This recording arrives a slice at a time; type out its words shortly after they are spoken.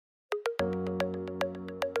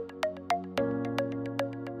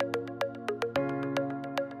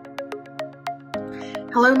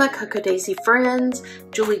Hello my Cocoa Daisy friends,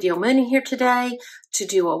 Julie Dealmooney here today to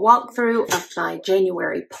do a walkthrough of my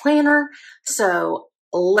January planner. So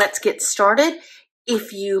let's get started.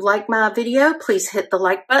 If you like my video, please hit the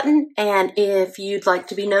like button, and if you'd like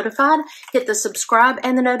to be notified, hit the subscribe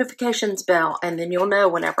and the notifications bell, and then you'll know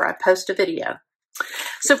whenever I post a video.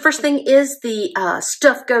 So first thing is the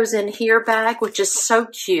stuff goes in here bag, which is so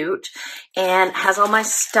cute and has all my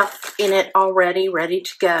stuff in it already, ready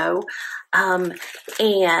to go.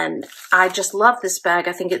 And I just love this bag.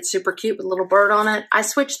 I think it's super cute with a little bird on it. I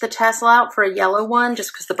switched the tassel out for a yellow one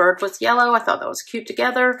just because the bird was yellow. I thought that was cute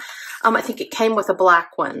together. I think it came with a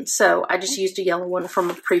black one, so I just used a yellow one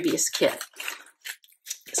from a previous kit.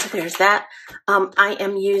 So there's that. I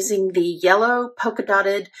am using the yellow polka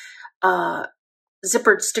dotted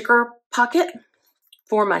zippered sticker pocket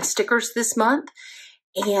for my stickers this month.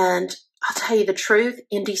 And I'll tell you the truth,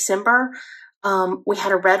 in December, we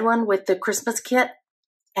had a red one with the Christmas kit,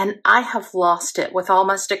 and I have lost it with all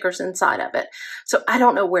my stickers inside of it. So I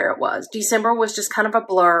don't know where it was. December was just kind of a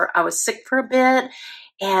blur. I was sick for a bit,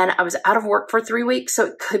 and I was out of work for 3 weeks, so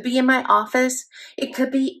it could be in my office. It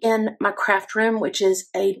could be in my craft room, which is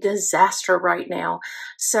a disaster right now.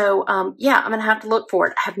 So yeah, I'm going to have to look for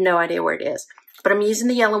it. I have no idea where it is. But I'm using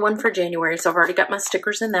the yellow one for January, so I've already got my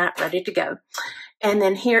stickers in that ready to go. And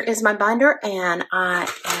then here is my binder, and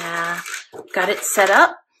I got it set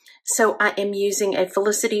up. So I am using a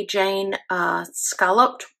Felicity Jane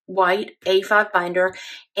scalloped white A5 binder,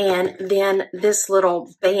 and then this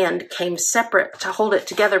little band came separate to hold it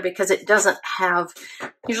together because it doesn't have,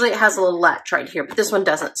 usually it has a little latch right here, but this one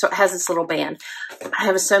doesn't, so it has this little band. I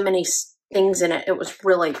have so many things in it, it was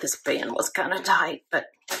really, this band was kind of tight, but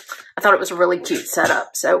I thought it was a really cute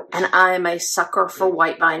setup. So, and I am a sucker for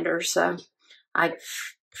white binders, so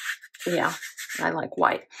yeah, I like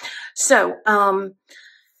white. So,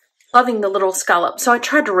 loving the little scallop. So I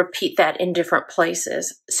tried to repeat that in different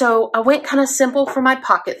places. So I went kind of simple for my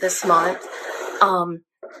pocket this month.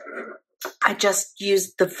 I just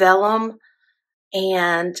used the vellum,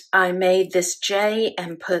 and I made this J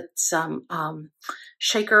and put some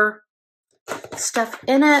shaker stuff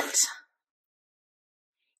in it.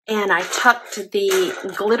 And I tucked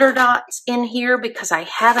the glitter dots in here because I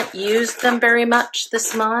haven't used them very much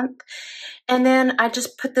this month. And then I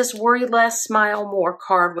just put this Worry Less, Smile More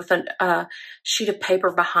card with a sheet of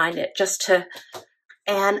paper behind it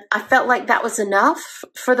and I felt like that was enough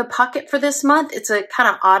for the pocket for this month. It's a kind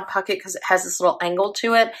of odd pocket because it has this little angle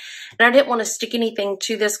to it. And I didn't want to stick anything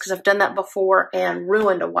to this because I've done that before and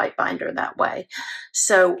ruined a white binder that way.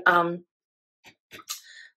 So,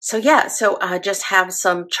 so yeah, so I just have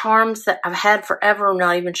some charms that I've had forever. I'm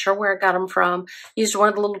not even sure where I got them from. Used one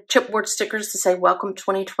of the little chipboard stickers to say welcome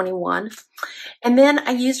 2021. And then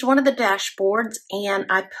I used one of the dashboards and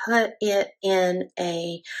I put it in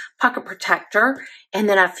a pocket protector. And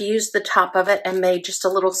then I fused the top of it and made just a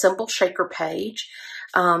little simple shaker page.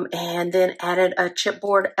 And then added a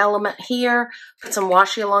chipboard element here, put some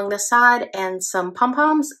washi along the side and some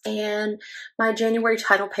pom-poms, and my January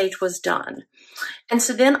title page was done. And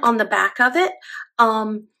so then on the back of it,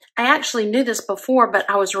 I actually knew this before, but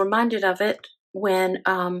I was reminded of it when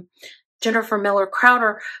Jennifer Miller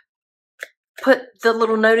Crowder put the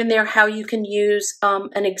little note in there how you can use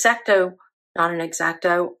an X-Acto, not an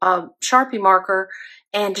X-Acto, Sharpie marker,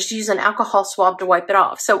 and just use an alcohol swab to wipe it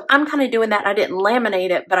off. So I'm kind of doing that. I didn't laminate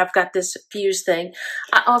it, but I've got this fuse thing.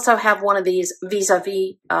 I also have one of these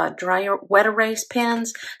vis-a-vis dry wet erase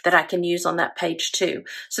pens that I can use on that page too.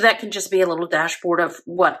 So that can just be a little dashboard of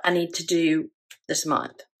what I need to do this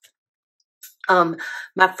month.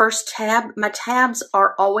 My first tab, my tabs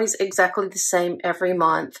are always exactly the same every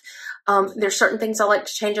month. There's certain things I like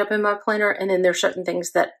to change up in my planner, and then there's certain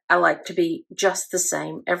things that I like to be just the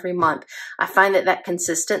same every month. I find that that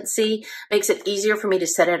consistency makes it easier for me to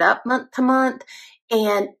set it up month to month,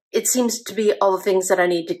 and it seems to be all the things that I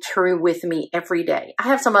need to carry with me every day. I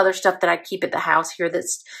have some other stuff that I keep at the house here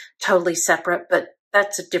that's totally separate, but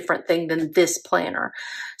that's a different thing than this planner.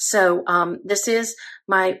 So this is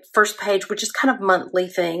my first page, which is kind of monthly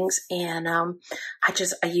things. And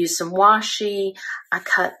I used some washi. I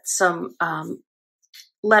cut some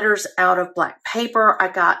letters out of black paper. I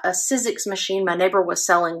got a Sizzix machine. My neighbor was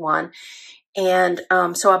selling one. And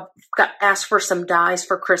so I got asked for some dies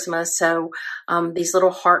for Christmas. So these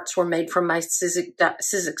little hearts were made from my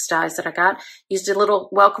Sizzix dies that I got. Used a little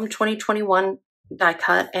Welcome 2021 die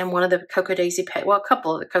cut and one of the Cocoa Daisy, well, a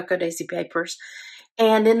couple of the Cocoa Daisy papers,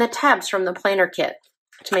 and then the tabs from the planner kit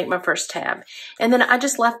to make my first tab. And then I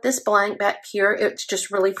just left this blank back here. It's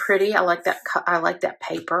just really pretty. I like that. I like that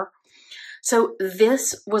paper. So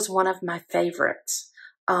this was one of my favorites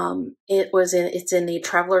it's in the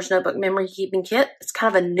Traveler's Notebook Memory Keeping Kit. It's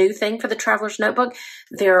kind of a new thing for the Traveler's Notebook.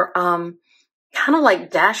 They're kind of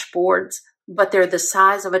like dashboards, but they're the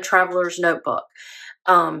size of a traveler's notebook.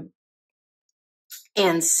 And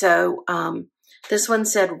so this one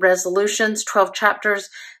said resolutions, 12 chapters,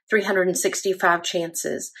 365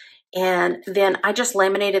 chances. And then I just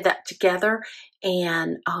laminated that together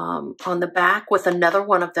and on the back with another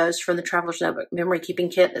one of those from the Traveler's Notebook Memory Keeping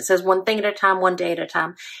Kit that says one thing at a time, one day at a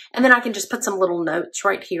time. And then I can just put some little notes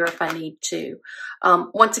right here if I need to.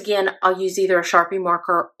 Once again, I'll use either a Sharpie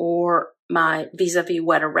marker or my Vis-a-Vis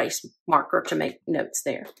wet erase marker to make notes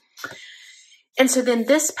there. And so then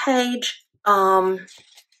this page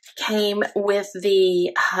came with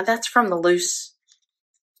the, that's from the loose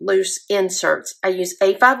inserts. I use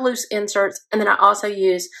A5 loose inserts, and then I also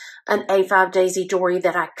use an A5 Daisy Dory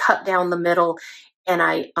that I cut down the middle, and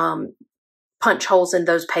I punch holes in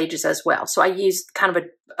those pages as well. So I used kind of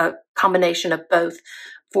a combination of both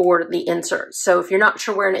for the inserts. So if you're not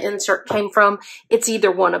sure where an insert came from, it's either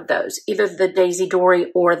one of those, either the Daisy Dory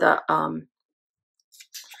or the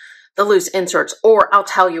loose inserts, or I'll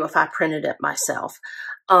tell you if I printed it myself.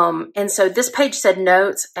 And so this page said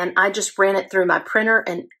notes, and I just ran it through my printer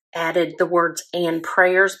and added the words and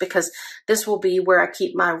prayers, because this will be where I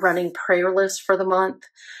keep my running prayer list for the month.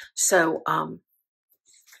 So,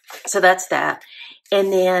 so that's that.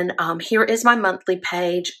 And then here is my monthly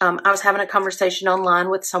page. I was having a conversation online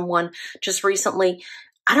with someone just recently.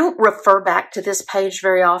 I don't refer back to this page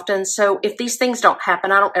very often. So if these things don't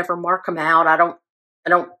happen, I don't ever mark them out.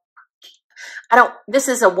 This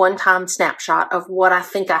is a one-time snapshot of what I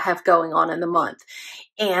think I have going on in the month.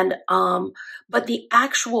 And, but the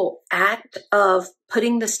actual act of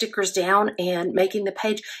putting the stickers down and making the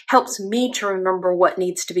page helps me to remember what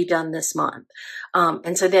needs to be done this month.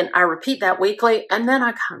 And so then I repeat that weekly, and then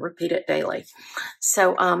I kind of repeat it daily.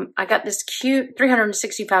 So, I got this cute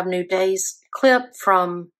 365 New Days clip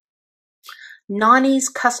from Nani's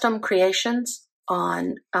Custom Creations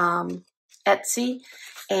on, Etsy.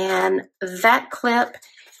 And that clip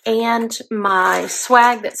and my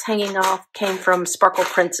swag that's hanging off came from Sparkle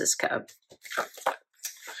Princess Co.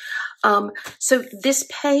 So this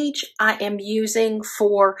page I am using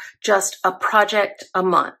for just a project a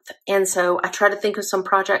month. And so I try to think of some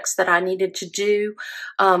projects that I needed to do.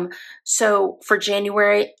 So for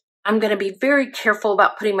January, I'm going to be very careful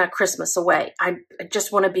about putting my Christmas away. I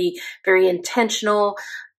just want to be very intentional,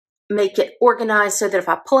 make it organized so that if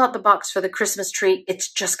I pull out the box for the Christmas tree, it's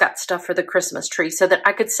just got stuff for the Christmas tree, so that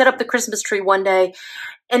I could set up the Christmas tree one day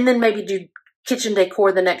and then maybe do kitchen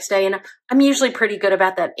decor the next day. And I'm usually pretty good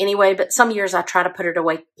about that anyway, but some years I try to put it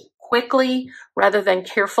away quickly rather than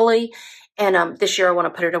carefully. And this year I want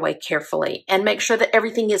to put it away carefully and make sure that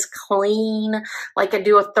everything is clean. Like I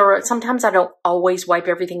do a thorough, sometimes I don't always wipe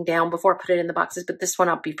everything down before I put it in the boxes, but this one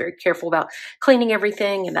I'll be very careful about cleaning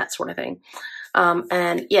everything and that sort of thing.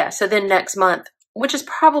 And yeah, so then next month, which is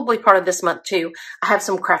probably part of this month too, I have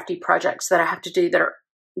some crafty projects that I have to do that are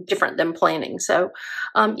different than planning. So,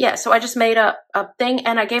 yeah, so I just made a thing,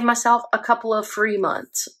 and I gave myself a couple of free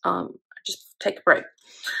months. Just take a break.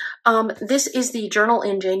 This is the Journal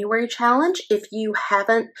in January challenge. If you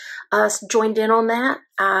haven't joined in on that,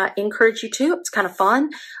 I encourage you to. It's kind of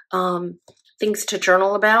fun. Things to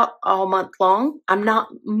journal about all month long. I'm not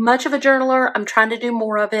much of a journaler. I'm trying to do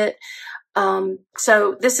more of it.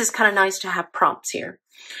 So this is kind of nice to have prompts here.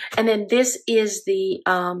 And then this is the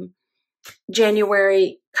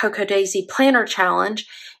January Cocoa Daisy Planner Challenge,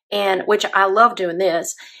 and which I love doing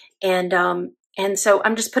this. And so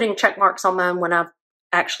I'm just putting check marks on mine when I've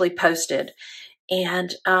actually posted.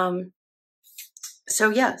 And so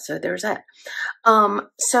yeah, so there's that.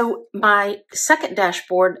 So my second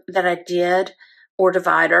dashboard that I did, or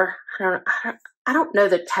divider, I don't know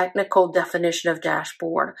the technical definition of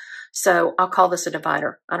dashboard, so I'll call this a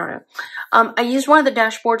divider. I don't know. I used one of the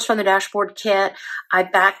dashboards from the dashboard kit. I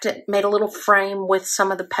backed it, made a little frame with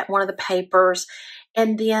some of the one of the papers,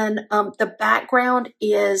 and then the background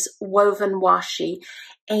is woven washi.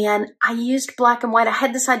 And I used black and white. I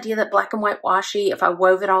had this idea that black and white washi, if I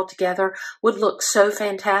wove it all together, would look so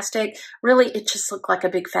fantastic. Really, it just looked like a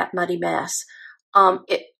big fat muddy mess.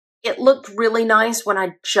 It looked really nice when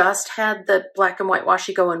I just had the black and white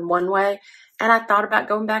washi going one way, and I thought about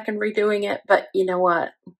going back and redoing it, but you know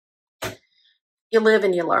what? You live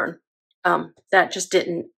and you learn. That just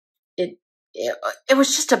didn't, it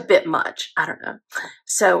was just a bit much. I don't know.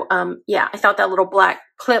 So, yeah, I thought that little black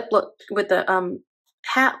clip looked with the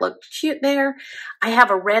hat looked cute there. I have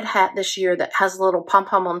a red hat this year that has a little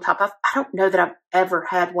pom-pom on top. I don't know that I've ever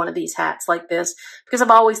had one of these hats like this because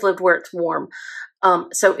I've always lived where it's warm.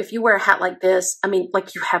 So if you wear a hat like this, I mean,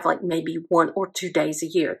 like you have like maybe 1 or 2 days a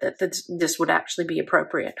year that this would actually be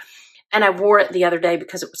appropriate. And I wore it the other day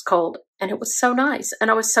because it was cold and it was so nice.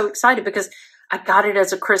 And I was so excited because I got it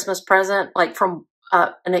as a Christmas present, like from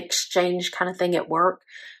an exchange kind of thing at work.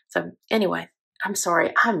 So anyway, I'm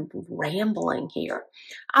sorry, I'm rambling here.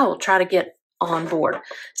 I will try to get on board.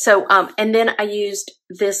 So, and then I used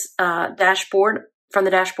this dashboard from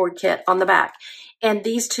the dashboard kit on the back. And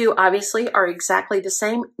these two obviously are exactly the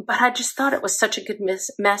same, but I just thought it was such a good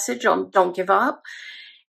message on don't give up.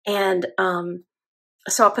 And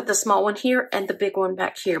so I put the small one here and the big one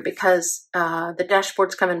back here because the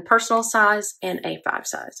dashboards come in personal size and A5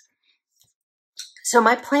 size. So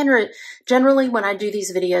my planner, generally when I do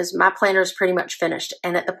these videos, my planner is pretty much finished.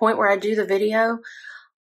 And at the point where I do the video,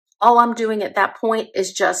 all I'm doing at that point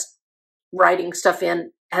is just writing stuff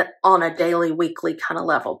in on a daily, weekly kind of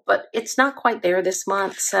level. But it's not quite there this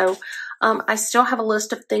month. So I still have a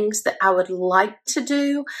list of things that I would like to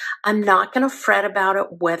do. I'm not going to fret about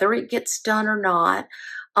it, whether it gets done or not.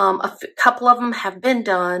 A couple of them have been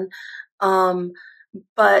done.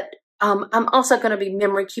 But I'm also going to be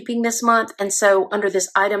memory keeping this month. And so under this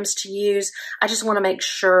items to use, I just want to make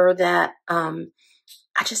sure that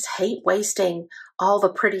I just hate wasting all the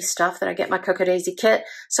pretty stuff that I get in my Cocoa Daisy kit.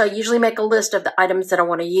 So I usually make a list of the items that I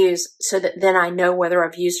want to use so that then I know whether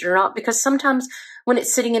I've used it or not. Because sometimes when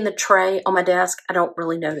it's sitting in the tray on my desk, I don't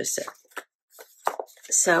really notice it.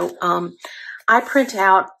 So I print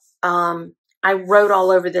out, I wrote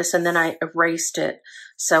all over this and then I erased it.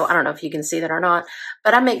 So I don't know if you can see that or not,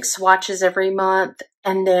 but I make swatches every month.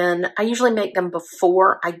 And then I usually make them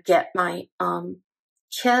before I get my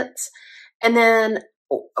kits. And then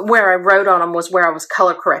where I wrote on them was where I was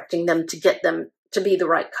color correcting them to get them to be the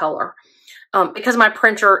right color. Because my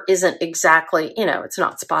printer isn't exactly, you know, it's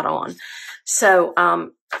not spot on. So,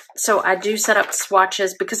 so I do set up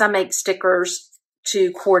swatches because I make stickers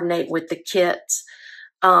to coordinate with the kits.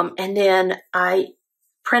 And then I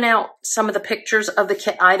print out some of the pictures of the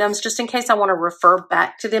kit items just in case I want to refer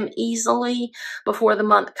back to them easily before the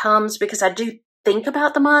month comes, because I do think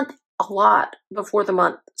about the month a lot before the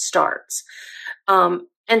month starts.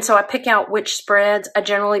 And so I pick out which spreads. I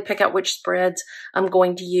generally pick out which spreads I'm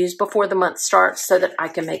going to use before the month starts so that I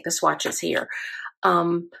can make the swatches here.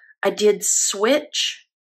 I did switch.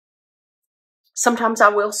 Sometimes I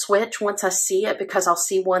will switch once I see it because I'll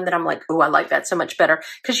see one that I'm like, oh, I like that so much better,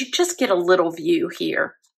 because you just get a little view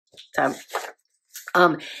here. So,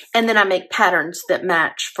 and then I make patterns that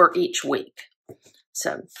match for each week.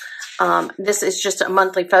 So this is just a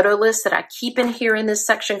monthly photo list that I keep in here in this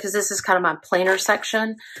section because this is kind of my planner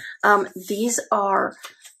section. These are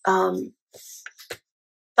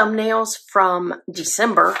thumbnails from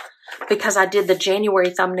December because I did the January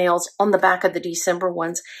thumbnails on the back of the December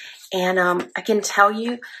ones. And I can tell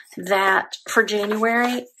you that for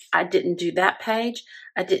January, I didn't do that page.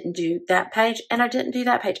 I didn't do that page. And I didn't do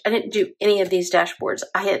that page. I didn't do any of these dashboards.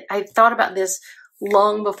 I thought about this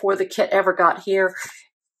long before the kit ever got here.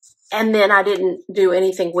 And then I didn't do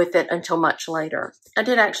anything with it until much later. I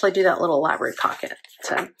did actually do that little library pocket.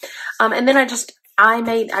 So, and then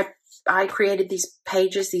I created these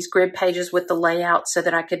pages, these grid pages with the layout so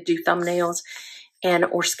that I could do thumbnails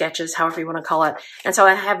or sketches, however you want to call it. And so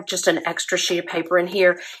I have just an extra sheet of paper in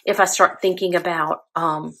here. If I start thinking about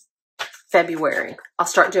February, I'll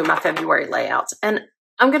start doing my February layouts. And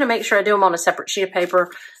I'm going to make sure I do them on a separate sheet of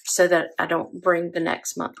paper so that I don't bring the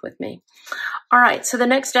next month with me. All right, so the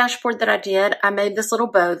next dashboard that I did, I made this little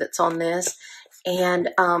bow that's on this. And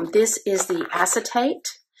this is the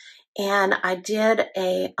acetate. And I did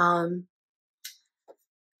a,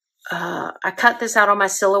 I cut this out on my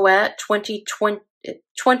Silhouette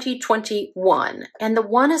 2021. And the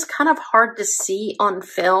one is kind of hard to see on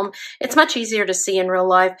film. It's much easier to see in real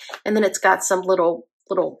life. And then it's got some little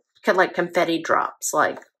kind of like confetti drops,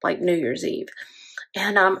 like New Year's Eve.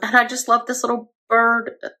 And I just love this little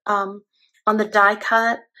bird on the die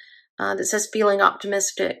cut that says feeling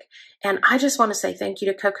optimistic. And I just want to say thank you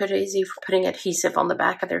to Cocoa Daisy for putting adhesive on the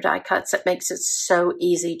back of their die cuts. It makes it so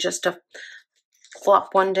easy just to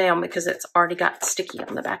flop one down because it's already got sticky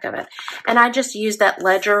on the back of it. And I just used that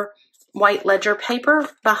white ledger paper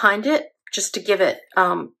behind it just to give it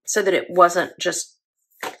so that it wasn't just,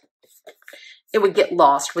 it would get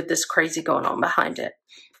lost with this crazy going on behind it.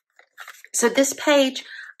 So this page,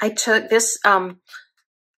 I took this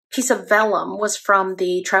piece of vellum was from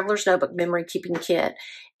the Traveler's Notebook Memory Keeping Kit,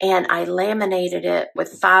 and I laminated it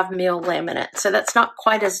with 5mm laminate. So that's not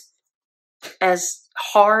quite as as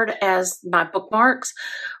hard as my bookmarks,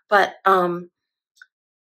 but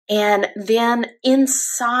and then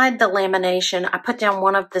inside the lamination, I put down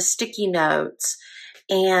one of the sticky notes,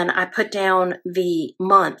 and I put down the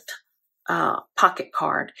month pocket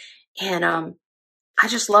card, and I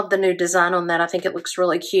just love the new design on that. I think it looks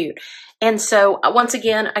really cute. And so once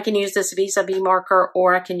again, I can use this vis-a-vis marker,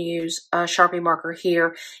 or I can use a Sharpie marker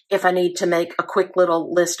here if I need to make a quick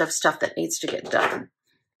little list of stuff that needs to get done.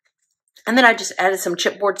 And then I just added some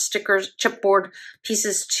chipboard stickers, chipboard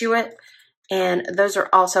pieces to it. And those are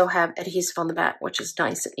also have adhesive on the back, which is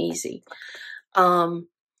nice and easy. And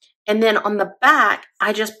then on the back,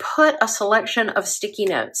 I just put a selection of sticky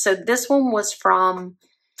notes. So this one was from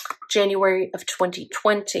January of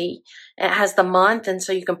 2020. It has the month, and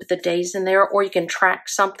so you can put the days in there, or you can track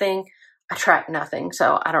something. I track nothing,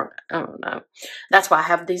 so I don't know. That's why I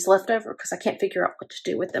have these left over, because I can't figure out what to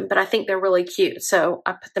do with them. But I think they're really cute, so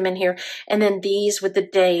I put them in here. And then these with the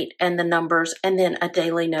date and the numbers, and then a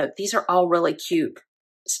daily note. These are all really cute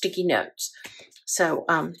sticky notes. So,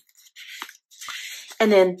 and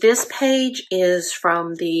then this page is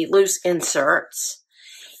from the loose inserts.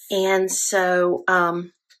 And so,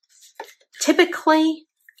 typically,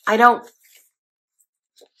 I don't.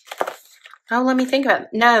 Oh, let me think about it.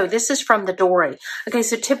 No, this is from the Dory. Okay,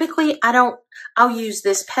 so typically I'll use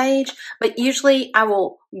this page, but usually I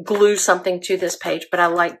will glue something to this page, but I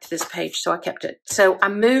liked this page, so I kept it. So I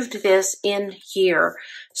moved this in here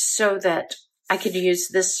so that I could use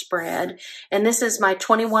this spread. And this is my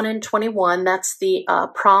 21 and 21. That's the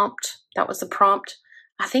prompt. That was the prompt.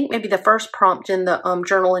 I think maybe the first prompt in the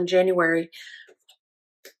journal in January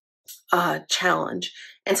challenge.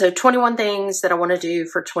 And so 21 things that I want to do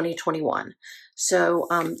for 2021. So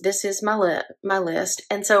this is my list.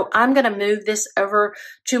 And so I'm going to move this over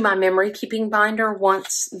to my memory keeping binder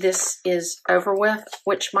once this is over with,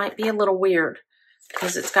 which might be a little weird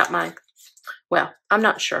because it's got my, well, I'm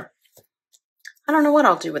not sure. I don't know what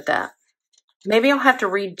I'll do with that. Maybe I'll have to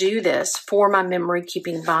redo this for my memory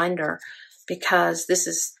keeping binder, because this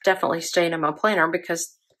is definitely staying in my planner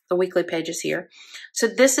because the weekly page is here. So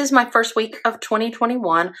this is my first week of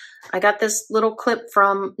 2021. I got this little clip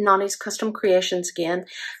from Nani's Custom Creations again.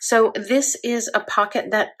 So this is a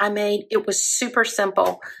pocket that I made. It was super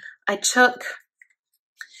simple. I took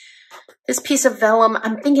this piece of vellum.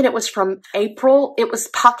 I'm thinking it was from April. It was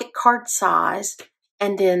pocket card size.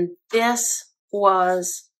 And then this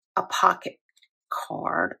was a pocket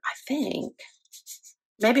card, I think.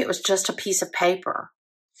 Maybe it was just a piece of paper.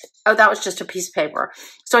 Oh, that was just a piece of paper.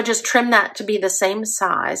 So I just trimmed that to be the same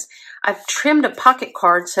size. I've trimmed a pocket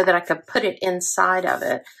card so that I could put it inside of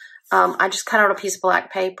it. I just cut out a piece of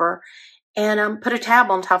black paper and put a tab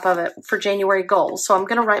on top of it for January goals. So I'm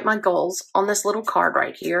going to write my goals on this little card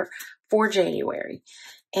right here for January.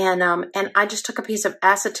 And I just took a piece of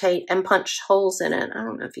acetate and punched holes in it. I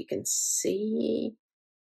don't know if you can see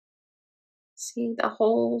the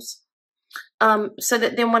holes. So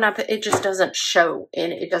that then when I put, it just doesn't show,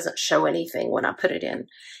 and it doesn't show anything when I put it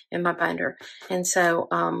in my binder. And so,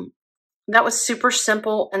 that was super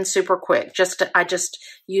simple and super quick. I just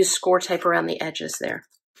used score tape around the edges there.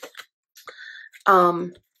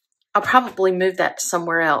 I'll probably move that to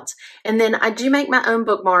somewhere else. And then I do make my own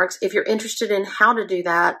bookmarks. If you're interested in how to do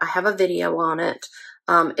that, I have a video on it.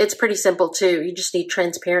 It's pretty simple too. You just need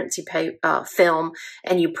transparency film,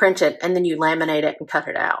 and you print it, and then you laminate it and cut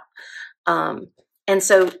it out. And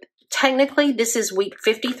so technically this is week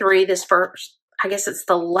 53. This first, I guess it's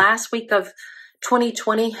the last week of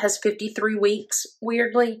 2020 has 53 weeks,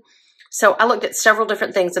 weirdly. So I looked at several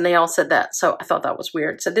different things and they all said that. So I thought that was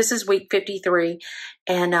weird. So this is week 53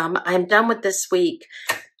 and, I'm done with this week.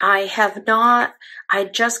 I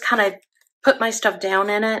just kind of put my stuff down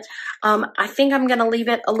in it. I think I'm going to leave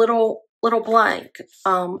it a little blank.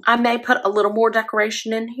 I may put a little more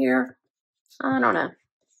decoration in here. I don't know.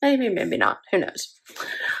 Maybe, maybe not. Who knows?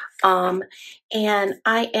 And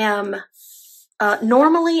I am,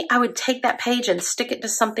 normally I would take that page and stick it to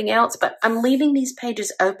something else, but I'm leaving these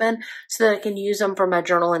pages open so that I can use them for my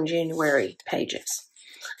journal in January pages.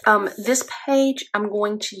 This page I'm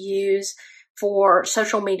going to use for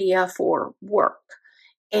social media for work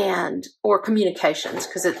or communications,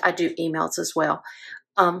 because I do emails as well.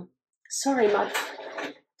 Sorry, my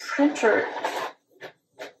printer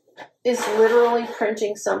is literally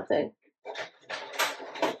printing something.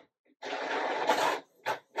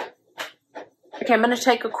 Okay, I'm going to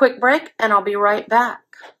take a quick break and I'll be right back.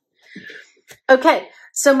 Okay,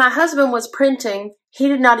 So my husband was printing. He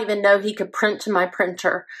did not even know he could print to my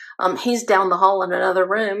printer. He's down the hall in another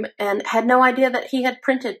room and had no idea that he had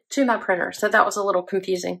printed to my printer. So that was a little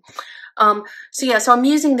confusing. So I'm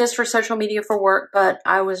using this for social media for work, but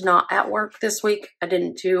I was not at work this week. I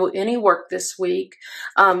didn't do any work this week.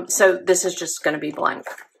 So this is just going to be blank.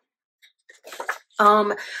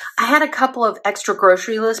 I had a couple of extra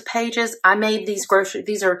grocery list pages. I made these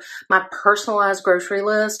are my personalized grocery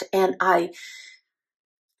list, and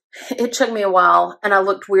it took me a while, and I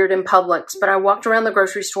looked weird in Publix, but I walked around the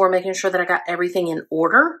grocery store making sure that I got everything in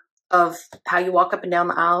order of how you walk up and down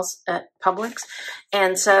the aisles at Publix.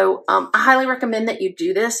 And so I highly recommend that you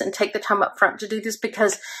do this and take the time up front to do this,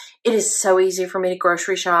 because it is so easy for me to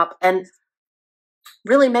grocery shop and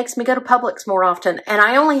really makes me go to Publix more often. And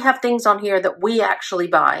I only have things on here that we actually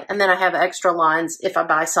buy. And then I have extra lines if I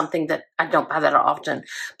buy something that I don't buy that often.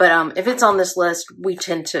 But if it's on this list, we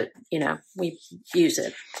tend to, we use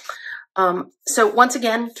it. So once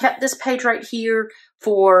again, kept this page right here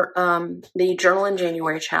for the Journal in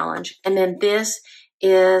January challenge. And then this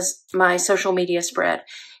is my social media spread.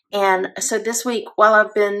 And so this week, while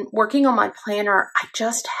I've been working on my planner, I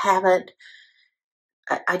just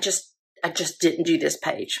didn't do this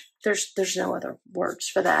page. There's no other words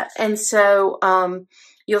for that. And so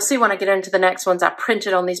you'll see when I get into the next ones, I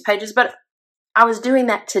printed on these pages, but I was doing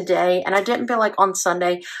that today, and I didn't feel like on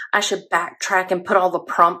Sunday I should backtrack and put all the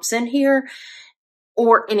prompts in here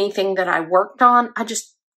or anything that I worked on. I'm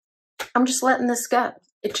just letting this go.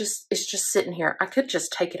 It's just sitting here. I could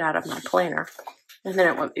just take it out of my planner, and then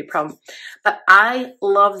it won't be a problem. But I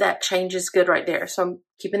love that change is good right there. So I'm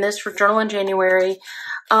keeping this for Journal in January.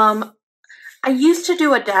 I used to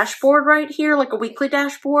do a dashboard right here, like a weekly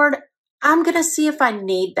dashboard. I'm going to see if I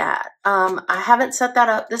need that. I haven't set that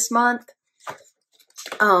up this month.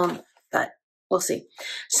 But we'll see.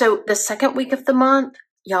 So the second week of the month,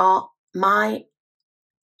 y'all, my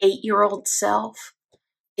 8-year-old self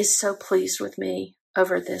is so pleased with me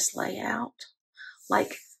over this layout.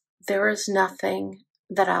 Like, there is nothing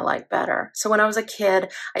that I like better. So when I was a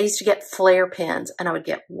kid, I used to get flare pens, and I would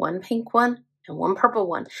get one pink one and one purple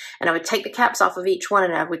one, and I would take the caps off of each one,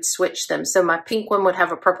 and I would switch them. So my pink one would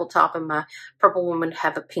have a purple top, and my purple one would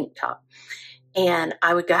have a pink top. And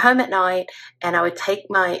I would go home at night, and I would take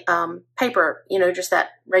my paper, just that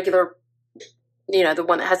regular, the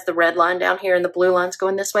one that has the red line down here and the blue lines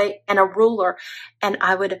going this way, and a ruler. And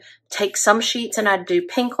I would take some sheets and I'd do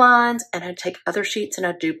pink lines, and I'd take other sheets and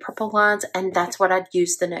I'd do purple lines, and that's what I'd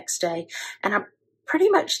use the next day. And I pretty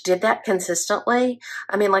much did that consistently.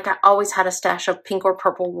 I mean, like, I always had a stash of pink or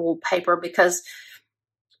purple ruled paper, because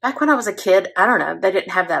back when I was a kid, I don't know, they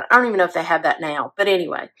didn't have that. I don't even know if they have that now. But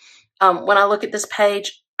anyway, when I look at this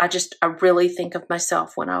page, I really think of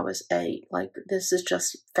myself when I was 8. Like, this is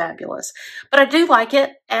just fabulous. But I do like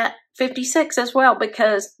it at 56 as well,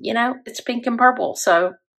 because, it's pink and purple.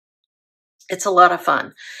 So it's a lot of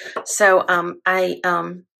fun. So I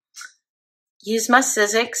used my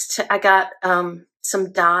Sizzix. I got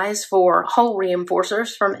some dies for hole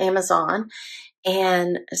reinforcers from Amazon.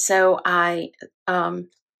 And so I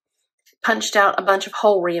punched out a bunch of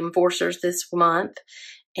hole reinforcers this month.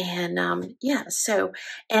 And,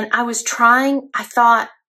 and I was trying, I thought,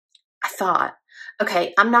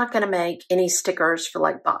 okay, I'm not going to make any stickers for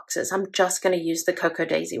like boxes. I'm just going to use the Cocoa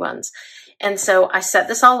Daisy ones. And so I set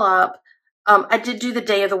this all up. I did do the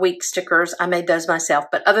day of the week stickers. I made those myself.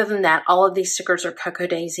 But other than that, all of these stickers are Cocoa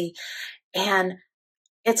Daisy. And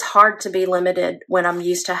it's hard to be limited when I'm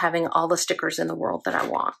used to having all the stickers in the world that I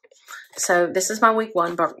want. So this is my week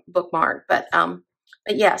 1 bookmark. But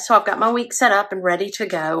yeah, so I've got my week set up and ready to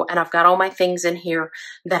go, and I've got all my things in here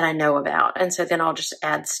that I know about. And so then I'll just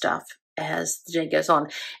add stuff as the day goes on.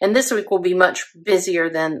 And this week will be much busier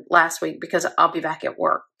than last week, because I'll be back at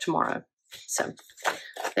work tomorrow. So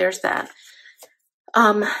there's that.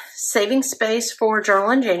 Saving space for Journal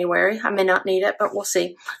in January. I may not need it, but we'll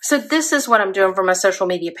see. So this is what I'm doing for my social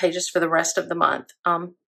media pages for the rest of the month.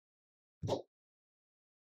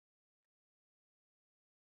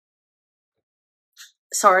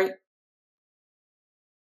 Sorry,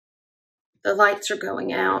 the lights are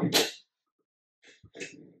going out.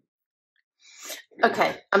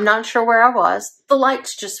 Okay, I'm not sure where I was. The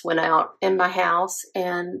lights just went out in my house,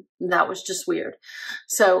 and that was just weird.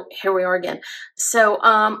 So here we are again. So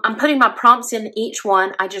I'm putting my prompts in each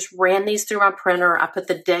one. I just ran these through my printer. I put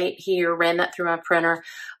the date here, ran that through my printer.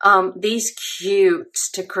 These cute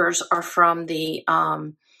stickers are from the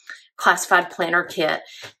classified planner kit.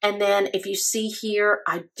 And then if you see here,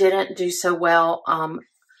 I didn't do so well on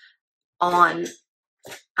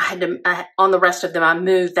the rest of them. I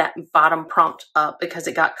moved that bottom prompt up because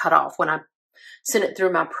it got cut off when I send it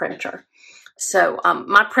through my printer. So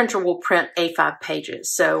my printer will print A5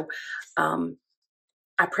 pages. So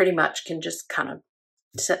I pretty much can just kind of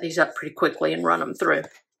set these up pretty quickly and run them through.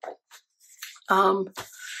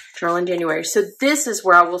 Journal in January. So this is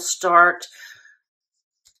where I will start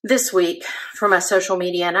this week for my social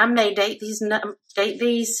media. And I may date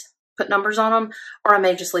these, put numbers on them, or I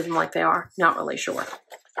may just leave them like they are. Not really sure.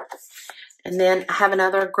 And then I have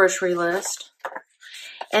another grocery list.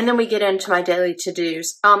 And then we get into my daily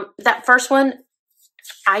to-dos. That first one,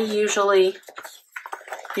 I usually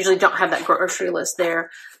don't have that grocery list there.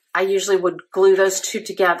 I usually would glue those two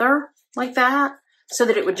together like that so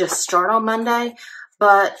that it would just start on Monday.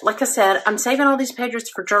 But like I said, I'm saving all these pages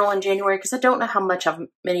for Journal in January because I don't know how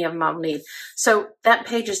many of them I'll need. So that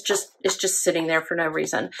page is just sitting there for no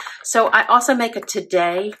reason. So I also make a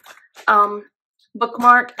today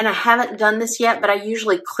bookmark, and I haven't done this yet, but I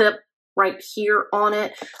usually clip right here on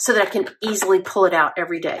it so that I can easily pull it out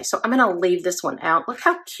every day. So I'm going to leave this one out. Look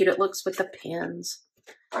how cute it looks with the pins.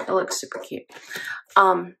 It looks super cute.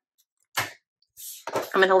 I'm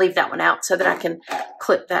going to leave that one out so that I can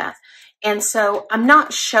clip that. And so I'm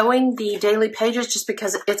not showing the daily pages just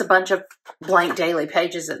because it's a bunch of blank daily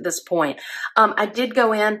pages at this point. I did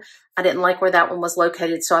go in. I didn't like where that one was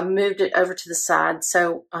located, so I moved it over to the side.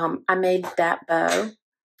 So I made that bow.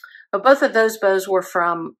 But both of those bows were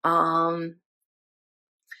from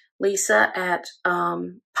Lisa at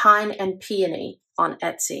Pine and Peony on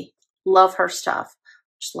Etsy. Love her stuff.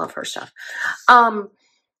 Just love her stuff.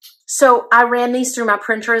 So I ran these through my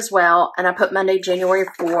printer as well, and I put Monday, January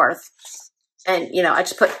 4th. And, you know, I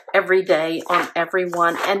just put every day on every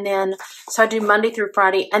one. And then, so I do Monday through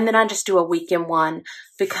Friday, and then I just do a weekend one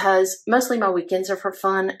because mostly my weekends are for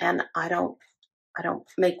fun, and I don't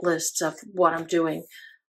make lists of what I'm doing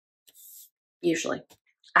usually.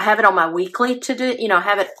 I have it on my weekly to do, you know, I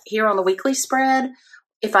have it here on the weekly spread.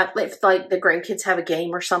 If like the grandkids have a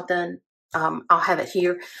game or something, I'll have it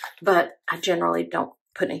here, but I generally don't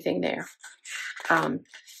put anything there.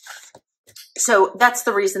 So that's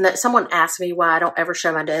the reason that someone asked me why I don't ever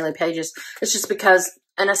show my daily pages. It's just because,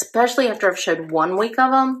 and especially after I've showed 1 week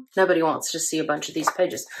of them, nobody wants to see a bunch of these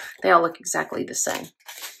pages. They all look exactly the same.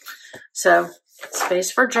 So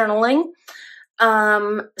space for journaling.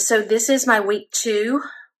 So this is my week 2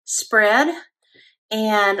 spread.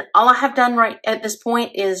 And all I have done right at this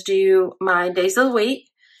point is do my days of the week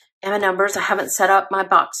and my numbers. I haven't set up my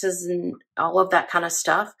boxes and all of that kind of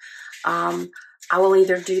stuff. I will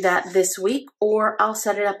either do that this week or I'll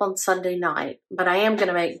set it up on Sunday night. But I am going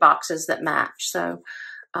to make boxes that match. So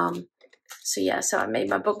yeah, so I made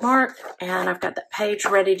my bookmark and I've got that page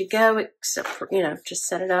ready to go, except for, you know, just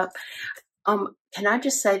set it up. Can I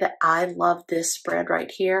just say that I love this spread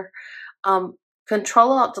right here?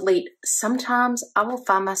 Control-Alt-Delete. Sometimes I will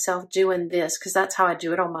find myself doing this because that's how I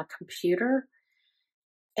do it on my computer.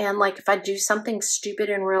 And like if I do something stupid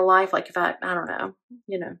in real life, like if I don't know,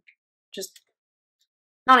 you know, just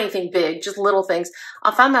not anything big, just little things,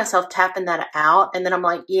 I'll find myself tapping that out. And then I'm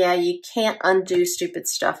like, yeah, you can't undo stupid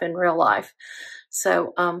stuff in real life.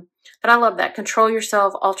 So, but I love that. Control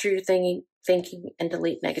yourself, alter your thinking, and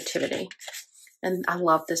delete negativity. And I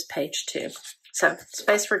love this page too. So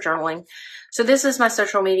space for journaling. So this is my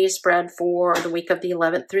social media spread for the week of the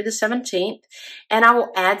 11th through the 17th. And I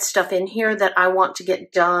will add stuff in here that I want to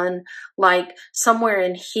get done. Like somewhere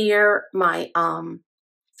in here, my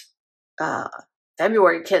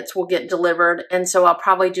February kits will get delivered. And so I'll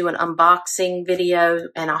probably do an unboxing video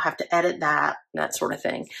and I'll have to edit that sort of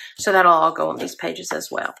thing. So that'll all go on these pages as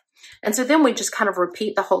well. And so then we just kind of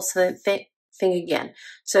repeat the whole thing again.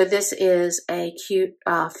 So this is a cute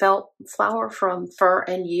felt flower from Fur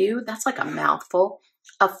and You. That's like a mouthful.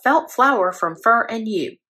 A felt flower from Fur and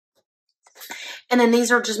You. And then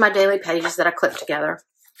these are just my daily pages that I clip together.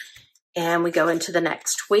 And we go into the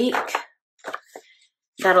next week.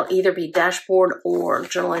 That'll either be dashboard or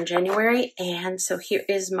journal in January. And so here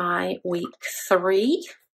is my week 3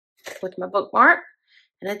 with my bookmark.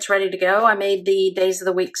 And it's ready to go. I made the days of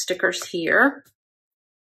the week stickers here.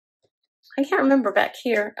 I can't remember back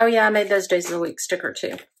here. Oh yeah, I made those days of the week sticker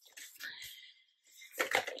too.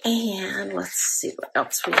 And let's see what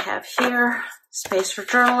else we have here. Space for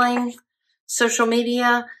journaling, social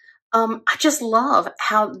media. I just love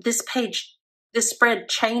how this spread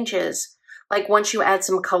changes. Like once you add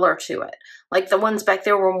some color to it. Like the ones back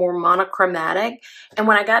there were more monochromatic. And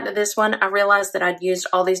when I got to this one, I realized that I'd used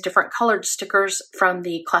all these different colored stickers from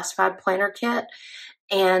the Classified Planner Kit.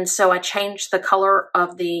 And so I changed the color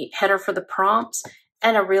of the header for the prompts.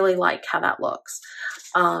 And I really like how that looks.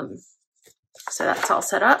 So that's all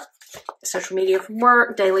set up. Social media from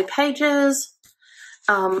work, daily pages.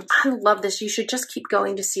 I love this. You should just keep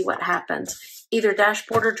going to see what happens. Either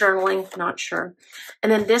dashboard or journaling, not sure.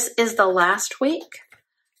 And then this is the last week.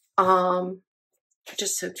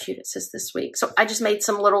 Just so cute. It says this week. So I just made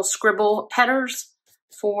some little scribble headers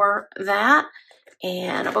for that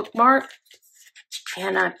and a bookmark.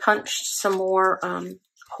 And I punched some more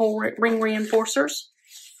whole ring reinforcers.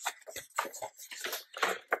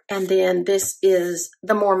 And then this is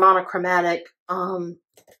the more monochromatic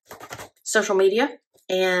social media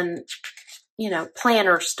and, you know,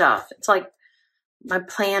 planner stuff. It's like my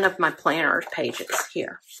plan of my planner pages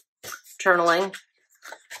here. Journaling,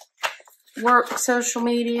 work, social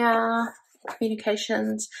media,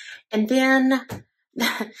 communications. And then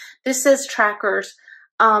this says trackers.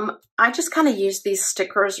 I just kind of use these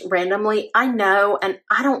stickers randomly. I know, and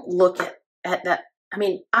I don't look at that. I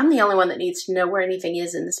mean, I'm the only one that needs to know where anything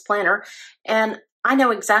is in this planner. And I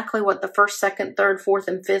know exactly what the first, second, third, fourth,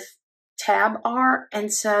 and fifth tab are.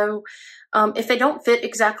 And so if they don't fit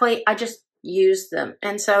exactly, I just use them.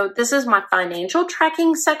 And so this is my financial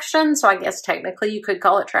tracking section. So I guess technically you could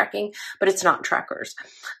call it tracking, but it's not trackers.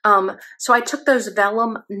 So I took those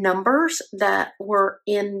vellum numbers that were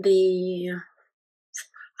in the,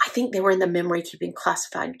 I think they were in the memory keeping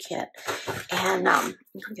classified kit. And I'll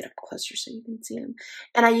get up closer so you can see them.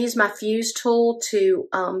 And I used my fuse tool to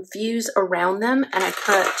fuse around them. And I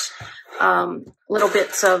put little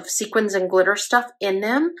bits of sequins and glitter stuff in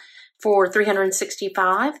them for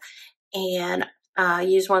 365. And I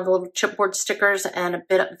used one of the little chipboard stickers and a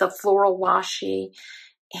bit of the floral washi.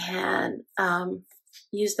 And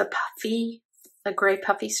used the gray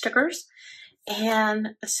puffy stickers. And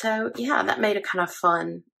so, yeah, that made a kind of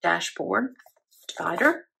fun dashboard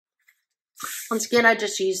divider. Once again, I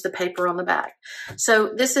just used the paper on the back.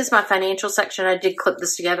 So this is my financial section. I did clip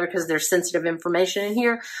this together because there's sensitive information in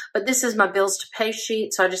here, but this is my bills to pay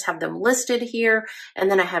sheet. So I just have them listed here. And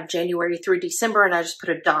then I have January through December, and I just put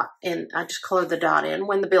a dot in. I just color the dot in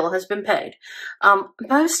when the bill has been paid.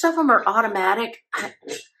 Most of them are automatic.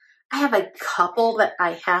 I have a couple that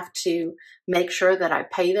I have to make sure that I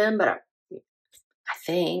pay them, but I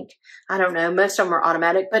think, I don't know, most of them are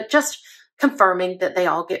automatic, but just confirming that they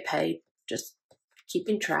all get paid, just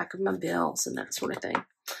keeping track of my bills and that sort of thing.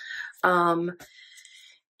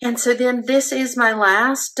 And so then this is my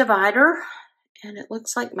last divider, and it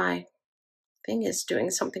looks like my thing is doing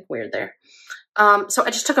something weird there. So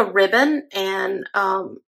I just took a ribbon and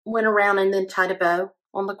went around and then tied a bow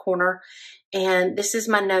on the corner. And this is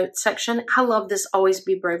my notes section. I love this, always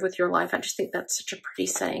be brave with your life. I just think that's such a pretty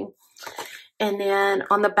saying. And then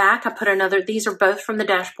on the back, I put another, these are both from the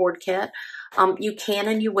dashboard kit. You can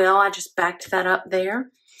and you will. I just backed that up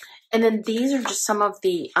there. And then these are just some of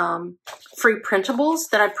the free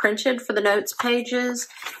printables that I printed for the notes pages.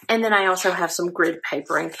 And then I also have some grid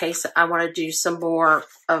paper in case I want to do some more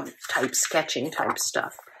of type sketching type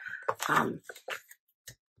stuff.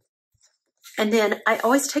 And then I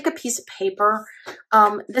always take a piece of paper.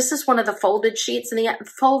 This is one of the folded sheets, and the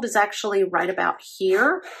fold is actually right about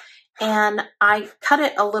here. And I cut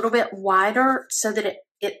it a little bit wider so that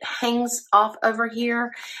it hangs off over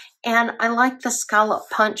here. And I like the scallop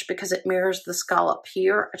punch because it mirrors the scallop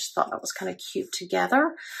here. I just thought that was kind of cute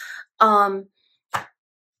together. And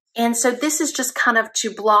so this is just kind of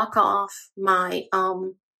to block off my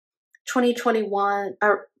 2021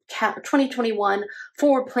 or 2021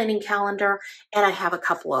 forward planning calendar. And I have a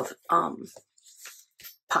couple of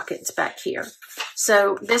pockets back here.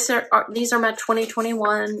 So these are my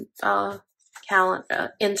 2021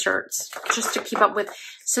 calendar inserts, just to keep up with.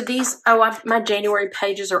 So these, my January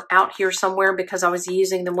pages are out here somewhere because I was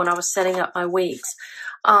using them when I was setting up my weeks.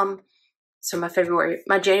 So my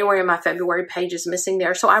January and my February page is missing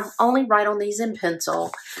there. So I only write on these in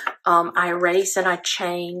pencil. I erase and I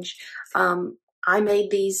change. I made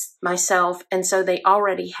these myself, and so they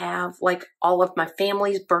already have like all of my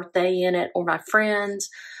family's birthday in it, or my friends,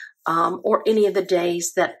 or any of the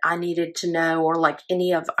days that I needed to know, or like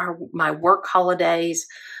any of my work holidays.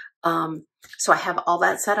 So I have all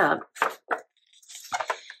that set up.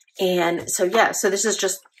 And so, yeah, so this is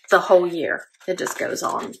just the whole year. It just goes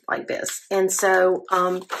on like this. And so,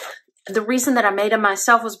 the reason that I made them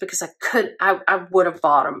myself was because I would have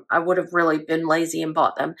bought them. I would have really been lazy and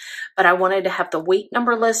bought them. But I wanted to have the week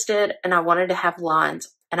number listed, and I wanted to have lines,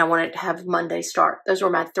 and I wanted to have Monday start. Those were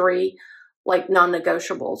my three like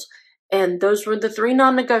non-negotiables. And those were the three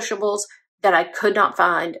non-negotiables that I could not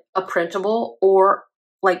find a printable or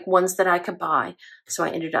like ones that I could buy. So I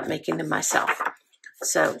ended up making them myself.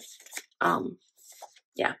 So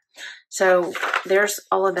Yeah. So there's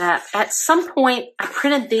all of that. At some point, I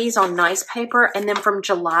printed these on nice paper, and then from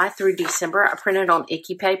July through December, I printed on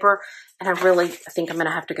icky paper. And I think I'm going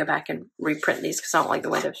to have to go back and reprint these because I don't like the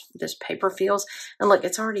way this paper feels. And look,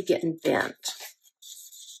 it's already getting bent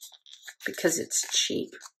because it's cheap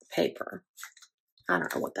paper. I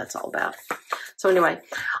don't know what that's all about. So anyway,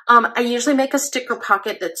 I usually make a sticker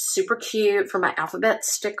pocket that's super cute for my alphabet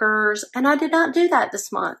stickers, and I did not do that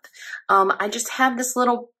this month. I just have this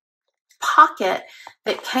little pocket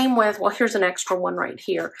that came with, well, here's an extra one right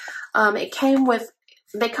here. They come with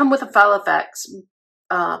a Filofax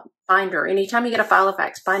binder. Anytime you get a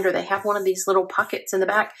Filofax binder, they have one of these little pockets in the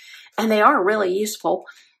back, and they are really useful.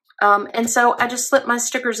 And so I just slip my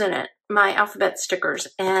stickers in it, my alphabet stickers,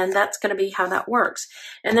 and that's going to be how that works.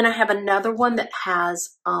 And then I have another one that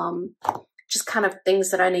has just kind of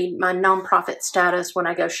things that I need, my nonprofit status when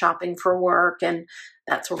I go shopping for work and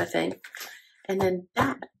that sort of thing. And then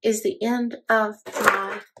that is the end of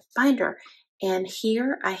my binder. And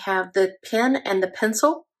here I have the pen and the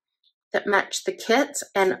pencil that match the kits.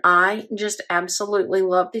 And I just absolutely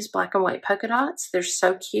love these black and white polka dots. They're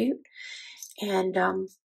so cute. And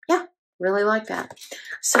yeah, really like that.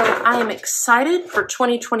 So I am excited for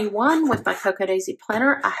 2021 with my Cocoa Daisy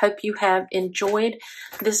planner. I hope you have enjoyed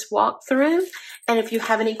this walkthrough. And if you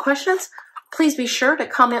have any questions, please be sure to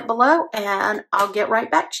comment below and I'll get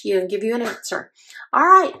right back to you and give you an answer. All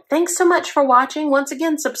right. Thanks so much for watching. Once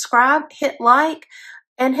again, subscribe, hit like,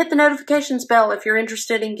 and hit the notifications bell if you're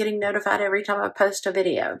interested in getting notified every time I post a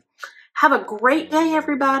video. Have a great day,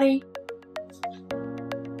 everybody.